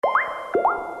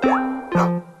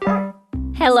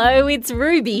Hello, it's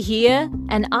Ruby here,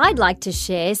 and I'd like to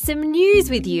share some news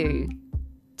with you.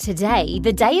 Today,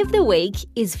 the day of the week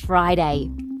is Friday,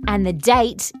 and the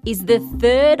date is the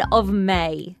 3rd of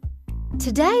May.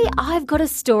 Today, I've got a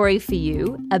story for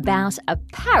you about a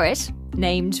parrot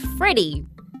named Freddy.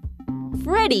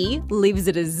 Freddy lives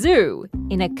at a zoo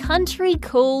in a country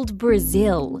called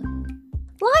Brazil.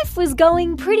 Life was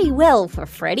going pretty well for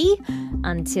Freddy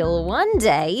until one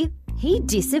day he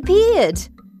disappeared.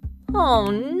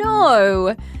 Oh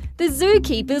no! The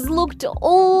zookeepers looked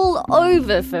all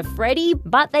over for Freddy,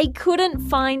 but they couldn't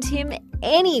find him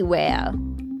anywhere.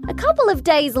 A couple of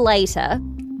days later,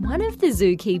 one of the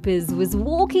zookeepers was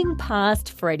walking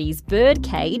past Freddy's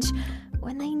birdcage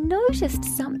when they noticed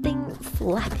something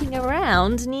flapping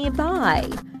around nearby.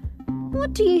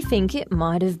 What do you think it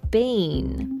might have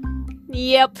been?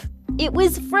 Yep, it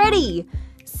was Freddy.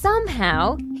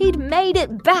 Somehow, he'd made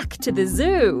it back to the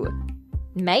zoo.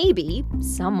 Maybe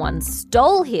someone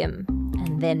stole him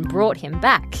and then brought him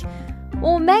back.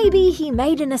 Or maybe he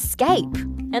made an escape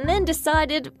and then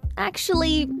decided,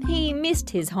 actually, he missed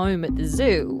his home at the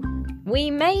zoo.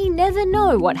 We may never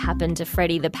know what happened to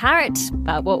Freddy the Parrot,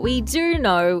 but what we do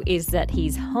know is that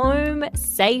he's home,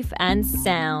 safe and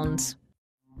sound.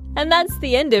 And that's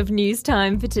the end of news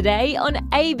time for today on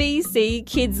ABC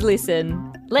Kids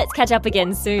Listen. Let's catch up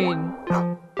again soon.